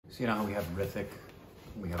So you know how we have Hrithik,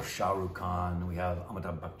 we have Shah Rukh Khan, we have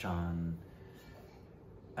Amitabh Bachchan.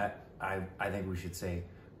 I think we should say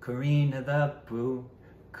Karina the Pooh,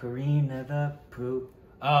 Karina the Pooh.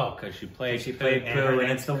 Oh, because she played Pooh,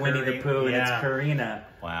 and it's the Winnie the Pooh, and it's Karina.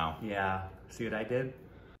 Wow. Yeah. See what I did?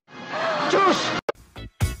 Juice!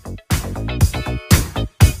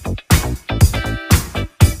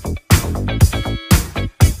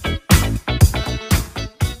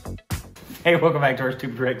 Hey, welcome back to our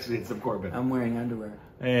Stupid Reactions of Corbin. I'm wearing underwear.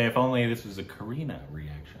 Hey, if only this was a Karina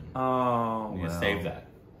reaction. Oh, You save that.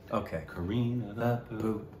 Okay. Karina the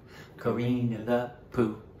Pooh. Karina the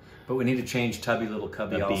Pooh. But we need to change Tubby Little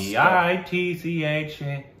Cubby. The B-I-T-C-H,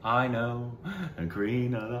 I know. And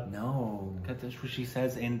Karina the... No. That's what she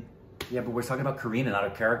says in... Yeah, but we're talking about Karina, not a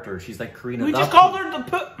character. She's like Karina We the just Pooh. called her the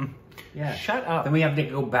Pooh. Yeah. Shut up. Then we have to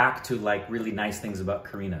go back to like really nice things about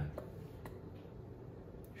Karina.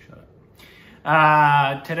 Shut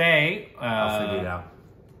up. Today... I'll figure it out.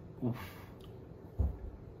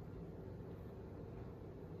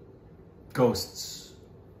 Ghosts.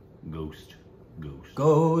 Ghost.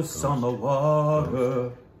 Ghosts on the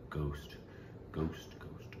water. Ghost.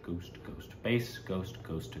 Bass. Ghost to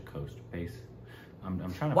coast. Bass. I'm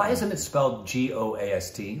trying to... Why isn't it spelled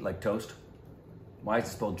G-O-A-S-T, like toast? Why is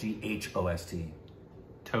it spelled G-H-O-S-T?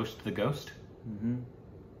 Toast the Ghost? Mm-hmm.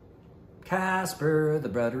 Casper, the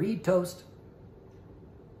buttery toast.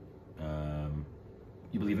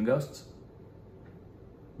 You believe in ghosts?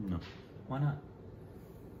 No. Why not?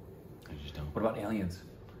 I just don't. What about aliens?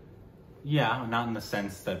 Yeah, not in the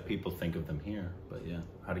sense that people think of them here, but yeah.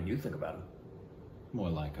 How do you think about them? More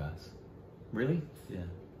like us. Really? Yeah.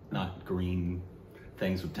 Not green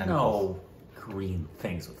things with tentacles. No, green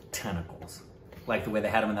things with tentacles. Like the way they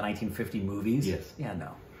had them in the 1950 movies? Yes. Yeah,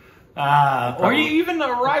 no. Or even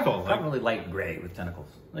Arrival. Probably light gray with tentacles.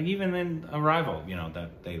 Like even in Arrival, you know,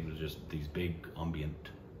 that they were just these big ambient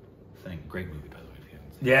thing. Great movie, by the way, if you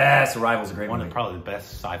haven't seen it. Yes, Arrival's a great One movie. of probably the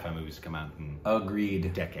best sci-fi movies to come out in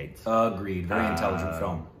Agreed. decades. Agreed. Very intelligent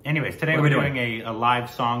film. Anyways, today we're doing a live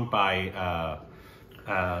song by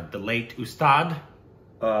the late Ustaad.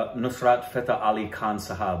 Nusrat Fateh Ali Khan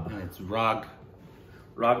Sahab. And it's Raag.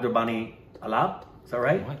 Raag Darbari Alaap. Is that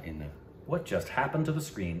right? What in the... What just happened to the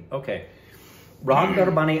screen? Okay. Raag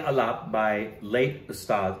Darbari Alaap by late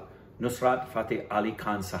Ustaad Nusrat Fateh Ali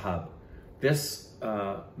Khan Sahab. This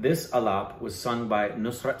Alaap was sung by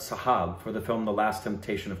Nusrat Sahab for the film The Last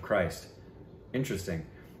Temptation of Christ. Interesting.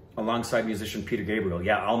 Alongside musician Peter Gabriel.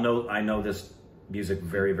 Yeah, I know this music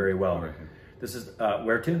very, very well. Right here. This is,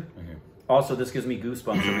 where to? Right here. Also, this gives me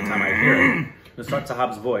goosebumps every time I hear it. Nusrat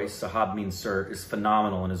Sahab's voice, Sahab means sir, is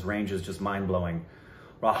phenomenal and his range is just mind-blowing.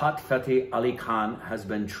 Rahat Fateh Ali Khan has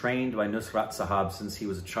been trained by Nusrat Sahab since he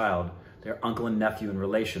was a child. They're uncle and nephew in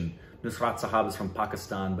relation. Nusrat Sahab is from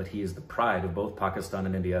Pakistan, but he is the pride of both Pakistan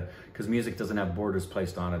and India because music doesn't have borders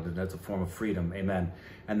placed on it, and that's a form of freedom. Amen.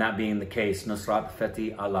 And that being the case, Nusrat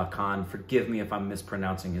Fateh Ali Khan, forgive me if I'm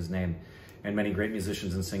mispronouncing his name, and many great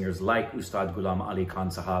musicians and singers like Ustad Ghulam Ali Khan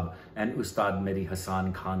Sahab and Ustad Mehdi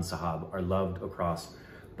Hassan Khan Sahab are loved across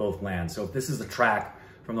both lands. So if this is a track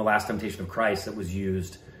from The Last Temptation of Christ that was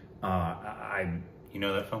used, You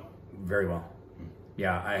know that film? very well.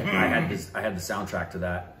 Yeah, I had the soundtrack to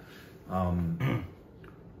that.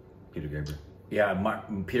 Peter Gabriel. Yeah,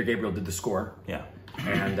 Peter Gabriel did the score. Yeah.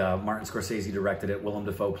 And Martin Scorsese directed it. Willem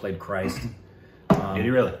Dafoe played Christ. Did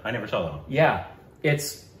he really? I never saw that one. Yeah,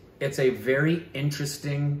 it's a very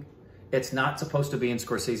interesting. It's not supposed to be, and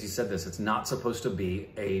Scorsese said this, it's not supposed to be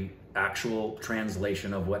a actual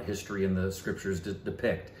translation of what history and the scriptures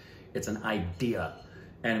depict. It's an idea.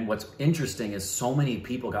 And what's interesting is so many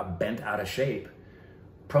people got bent out of shape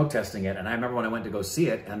protesting it. And I remember when I went to go see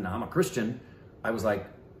it, and I'm a Christian, I was like,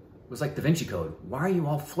 it was like Da Vinci Code. Why are you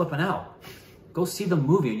all flipping out? Go see the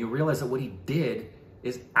movie and you realize that what he did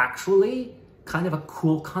is actually kind of a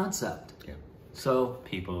cool concept. Yeah. So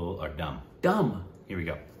People are dumb. dumb. Here we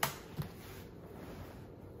go.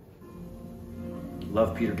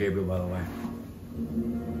 Love Peter Gabriel, by the way.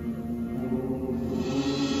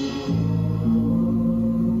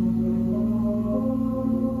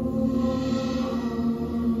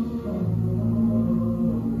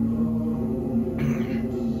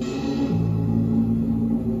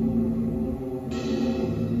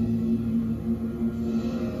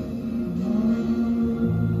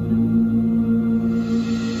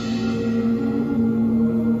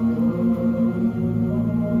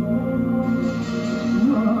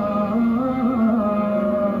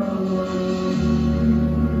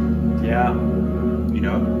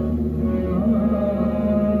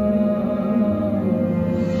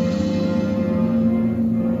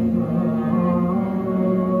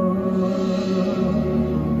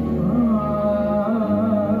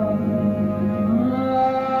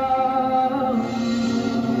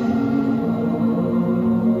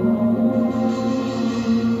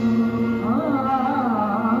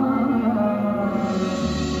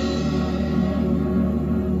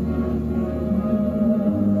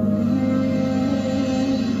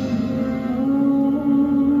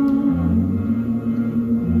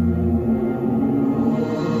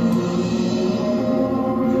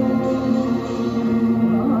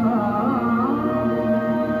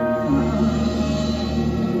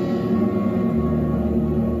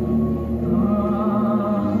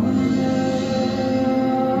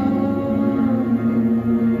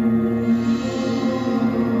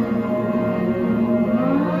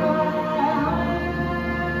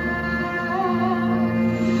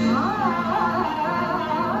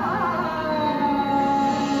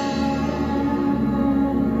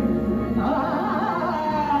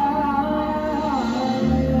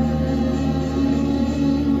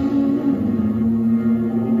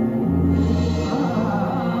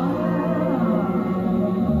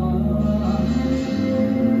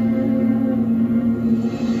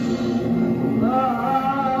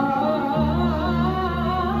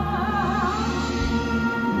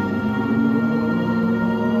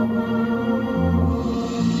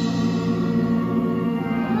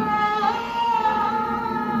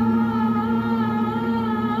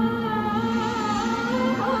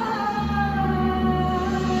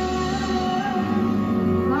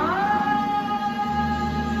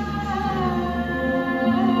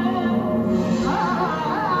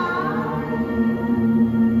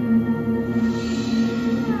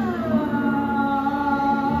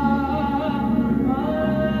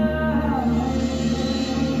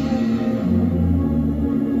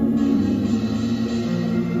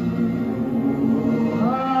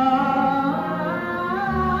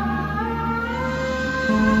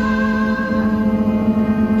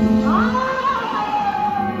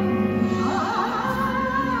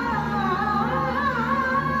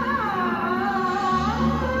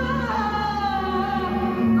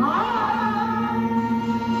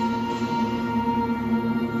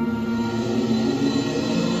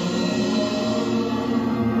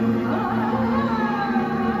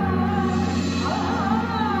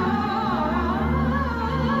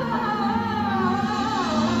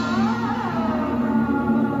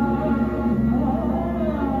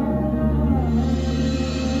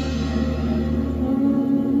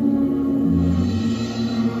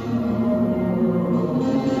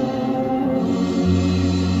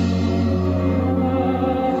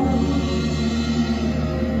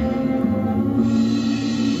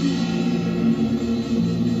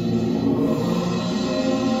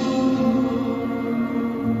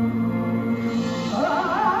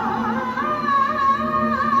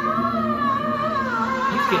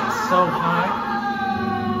 so high.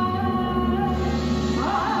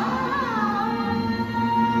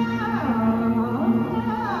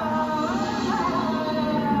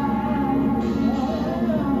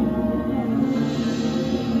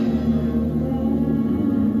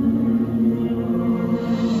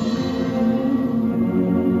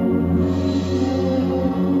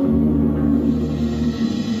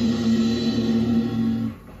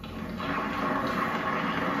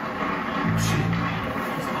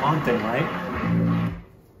 Haunting, right?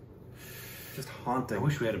 Just haunting. I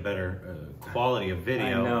wish we had a better quality of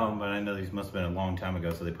video. I know. But I know these must have been a long time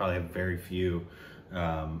ago, so they probably have very few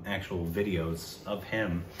actual videos of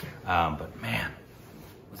him. But man,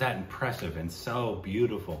 was that impressive and so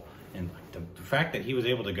beautiful. And the fact that he was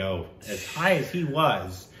able to go as high as he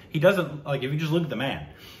was, he doesn't, like, if you just look at the man,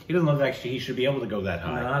 he doesn't look like he should be able to go that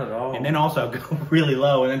high. Not at all. And then also go really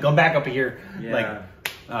low and then go back up here. Yeah. Like,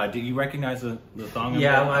 do you recognize the song?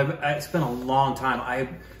 Yeah, it's been a long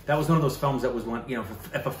time. That was one of those films that was one, you know,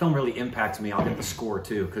 if a film really impacts me, I'll get the score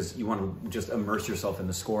too, because you want to just immerse yourself in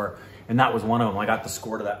the score. And that was one of them. I got the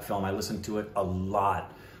score to that film. I listened to it a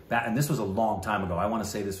lot. And this was a long time ago. I want to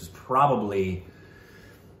say this was probably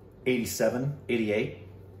 87, 88.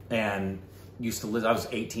 And used to live, I was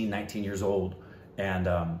 18, 19 years old. And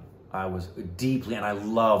I was deeply, and I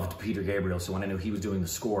loved Peter Gabriel. So when I knew he was doing the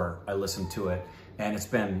score, I listened to it. And it's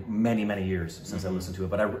been many, many years since I listened to it,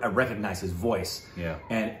 but I recognize his voice. Yeah.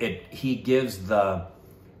 And he gives the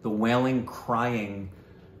wailing, crying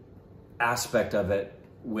aspect of it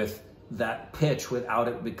with that pitch without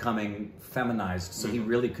it becoming feminized. So he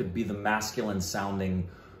really could be the masculine sounding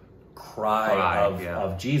cry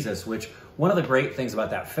of Jesus, which one of the great things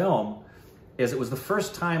about that film is it was the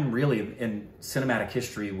first time really in cinematic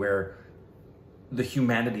history where the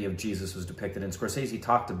humanity of Jesus was depicted. And Scorsese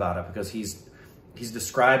talked about it because he's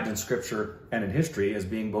described in scripture and in history as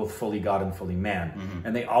being both fully God and fully man.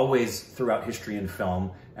 And they always, throughout history and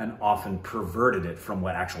film, and often perverted it from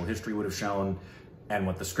what actual history would have shown and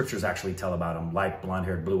what the scriptures actually tell about him, like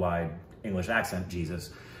blonde-haired, blue-eyed, English accent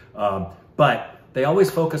Jesus. But they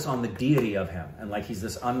always focus on the deity of him, and like he's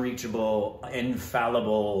this unreachable,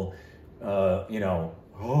 infallible, you know,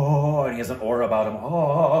 and he has an aura about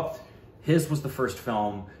him, His was the first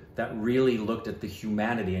film that really looked at the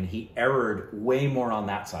humanity, and he erred way more on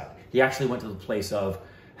that side. He actually went to the place of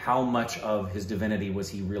how much of his divinity was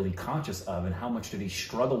he really conscious of, and how much did he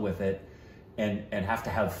struggle with it and have to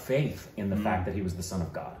have faith in the fact that he was the Son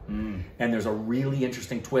of God. And there's a really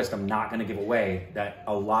interesting twist I'm not going to give away that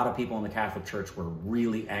a lot of people in the Catholic Church were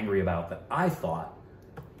really angry about that I thought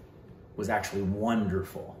was actually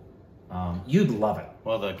wonderful. You'd love it.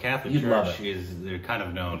 Well, the Catholic Church they're kind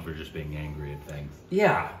of known for just being angry at things.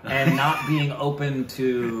 Yeah, and not being open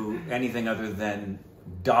to anything other than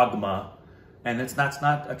dogma. And that's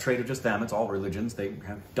not a trait of just them. It's all religions. They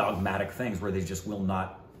have dogmatic things where they just will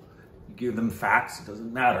not give them facts. It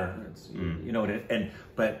doesn't matter. It's, you know,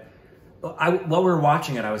 but while we were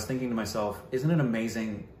watching it, I was thinking to myself, isn't it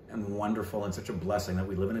amazing and wonderful and such a blessing that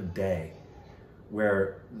we live in a day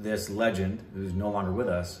where this legend, who's no longer with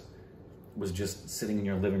us, was just sitting in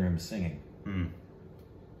your living room singing.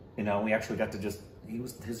 You know, we actually got to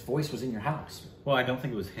his voice was in your house. Well, I don't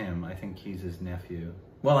think it was him. I think he's his nephew.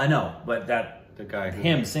 Well, I know, but the guy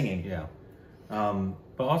him singing. Yeah.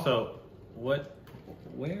 But also,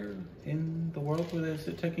 where in the world is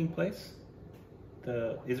it taking place?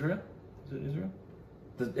 Israel? Is it Israel?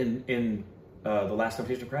 In The Last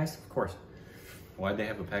Temptation of Christ? Of course. Why'd they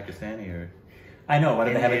have a Pakistani or? I know. Why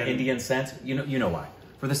did they have an Indian scent? You know why.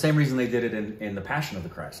 For the same reason they did it in The Passion of the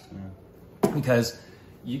Christ. Because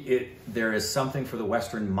there is something for the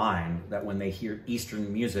Western mind that when they hear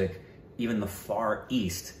Eastern music, even the Far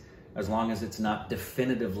East, as long as it's not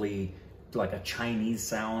definitively like a Chinese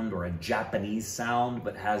sound or a Japanese sound,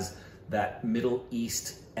 but has that Middle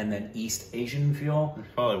East and then East Asian feel,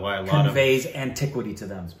 that's probably why conveys antiquity to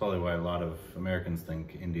them. That's probably why a lot of Americans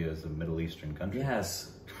think India is a Middle Eastern country.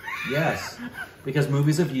 Yes. Yes, because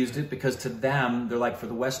movies have used it, because to them, they're like, for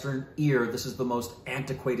the Western ear, this is the most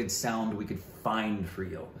antiquated sound we could find for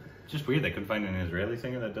you. It's just weird they couldn't find an Israeli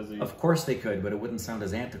singer that does it. Of course they could, but it wouldn't sound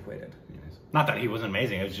as antiquated. Yes. Not that he wasn't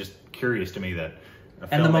amazing, it was just curious to me that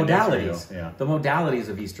and the modalities, the modalities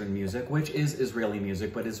of Eastern music, which is Israeli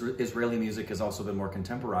music, but Israeli music has also been more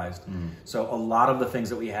contemporized. So a lot of the things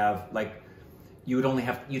that we have, like, you'd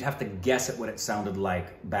have to guess at what it sounded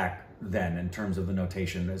like back then in terms of the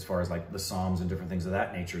notation, as far as like the Psalms and different things of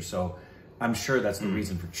that nature. So I'm sure that's the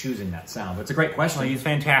reason for choosing that sound. But it's a great question. Well, he's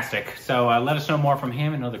fantastic. So let us know more from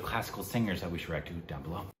him and other classical singers that we should write to down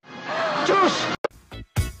below. Juice!